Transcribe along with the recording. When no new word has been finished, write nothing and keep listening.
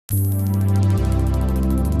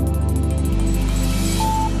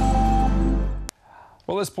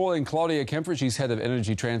let's pull in Claudia Kemfert. She's head of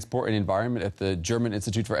energy, transport, and environment at the German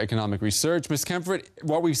Institute for Economic Research. Ms. Kemfert,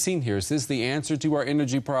 what we've seen here, is this the answer to our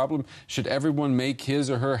energy problem? Should everyone make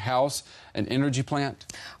his or her house an energy plant?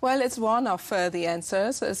 Well, it's one of the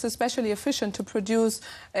answers. It's especially efficient to produce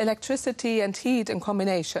electricity and heat in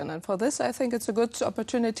combination. And for this, I think it's a good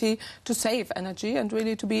opportunity to save energy and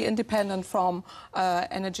really to be independent from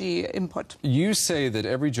energy input. You say that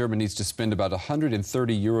every German needs to spend about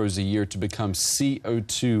 130 euros a year to become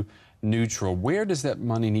CO2 neutral. Where does that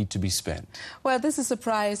money need to be spent? Well, this is the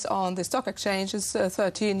price on the stock exchange. It's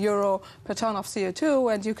 13 euro per ton of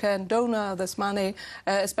CO2, and you can donate this money,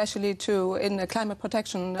 especially in climate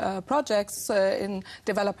protection projects in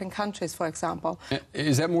developing countries, for example.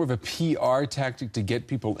 Is that more of a PR tactic to get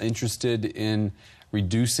people interested in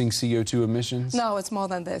reducing CO2 emissions? No, it's more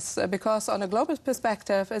than this, because on a global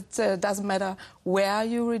perspective, it doesn't matter where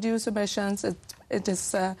you reduce emissions. It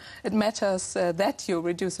matters that you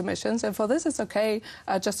reduce emissions, and for this it's okay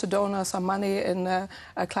just to donate some money in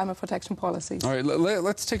climate protection policies. All right,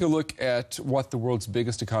 let's take a look at what the world's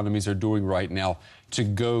biggest economies are doing right now to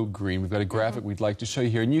go green. We've got a graphic we'd like to show you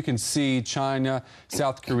here, and you can see China,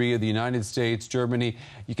 South Korea, the United States, Germany.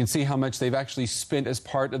 You can see how much they've actually spent as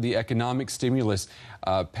part of the economic stimulus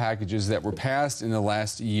packages that were passed in the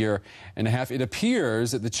last year and a half. It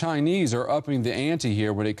appears that the Chinese are upping the ante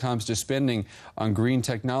here when it comes to spending on green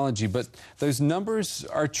technology, but those numbers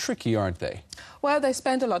are tricky, aren't they? Well, they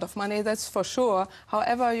spend a lot of money, that's for sure.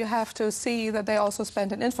 However, you have to see that they also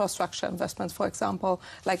spend in infrastructure investments, for example,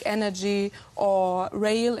 like energy or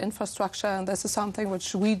rail infrastructure, and this is something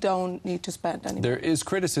which we don't need to spend anymore. There is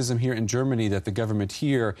criticism here in Germany that the government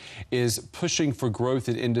here is pushing for growth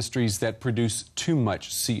in industries that produce too much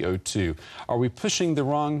CO2. Are we pushing the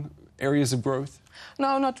wrong areas of growth?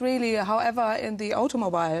 No, not really. However, in the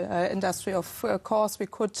automobile industry, of course, we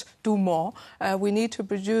could do more. We need to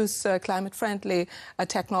produce climate-friendly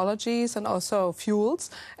technologies and also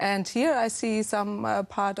fuels. And here I see some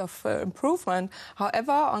part of improvement.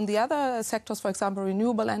 However, on the other sectors, for example,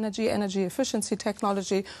 renewable energy, energy efficiency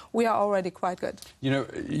technology, we are already quite good. You know,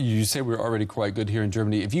 you say we're already quite good here in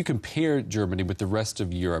Germany. If you compare Germany with the rest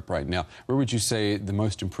of Europe right now, where would you say the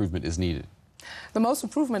most improvement is needed? The most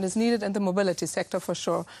improvement is needed in the mobility sector, for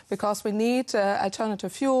sure, because we need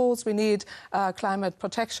alternative fuels, we need climate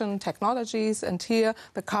protection technologies, and here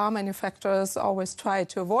the car manufacturers always try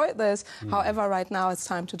to avoid this. However, right now it's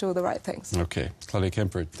time to do the right things. Okay. Claudia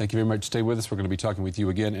Kemfert, thank you very much. Stay with us. We're going to be talking with you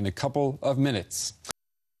again in a couple of minutes.